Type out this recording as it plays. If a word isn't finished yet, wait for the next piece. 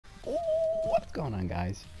going on,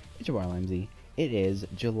 guys? It's your boy LymZeee. It is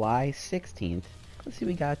July 16th. Let's see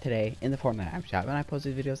what we got today in the Fortnite item shop. And I post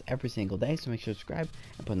these videos every single day, so make sure to subscribe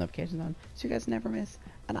and put notifications on so you guys never miss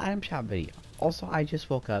an item shop video. Also, I just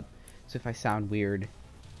woke up, so if I sound weird,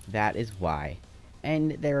 that is why.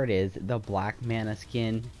 And there it is, the black mana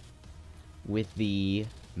skin with the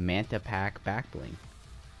Manta pack back bling.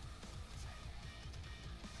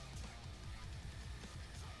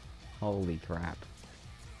 Holy crap.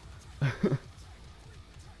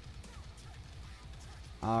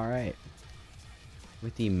 Alright.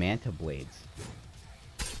 With the Manta blades.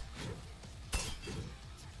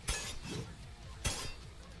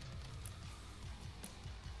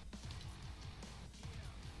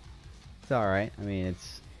 It's alright. I mean,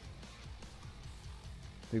 it's...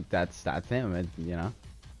 I think that's him, you know?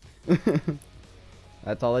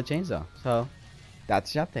 That's all that changed, though. So,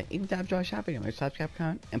 that's the shop day. Even if you enjoy shopping, make sure to subscribe,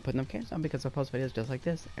 comment, and put notifications on because I post videos just like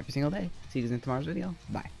this every single day. See you guys in tomorrow's video.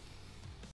 Bye.